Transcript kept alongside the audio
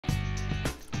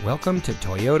Welcome to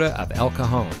Toyota of El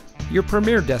Cajon, your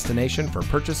premier destination for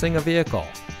purchasing a vehicle.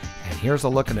 And here's a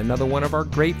look at another one of our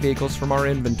great vehicles from our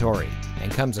inventory,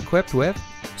 and comes equipped with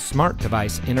smart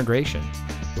device integration,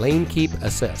 lane keep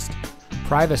assist,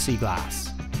 privacy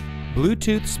glass,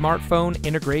 Bluetooth smartphone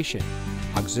integration,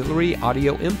 auxiliary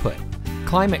audio input,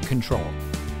 climate control,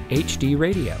 HD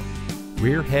radio,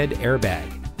 rear head airbag,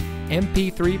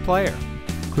 MP3 player,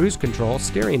 cruise control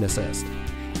steering assist,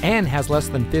 and has less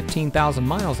than 15,000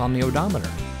 miles on the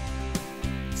odometer.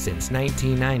 Since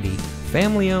 1990,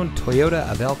 family-owned Toyota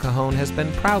of El Cajon has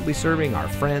been proudly serving our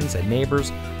friends and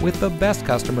neighbors with the best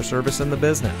customer service in the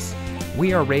business.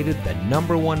 We are rated the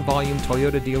 #1 volume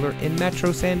Toyota dealer in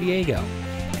Metro San Diego,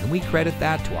 and we credit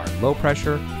that to our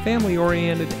low-pressure,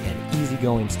 family-oriented, and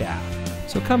easygoing staff.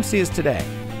 So come see us today.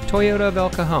 Toyota of El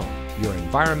Cajon, your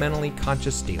environmentally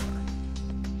conscious dealer.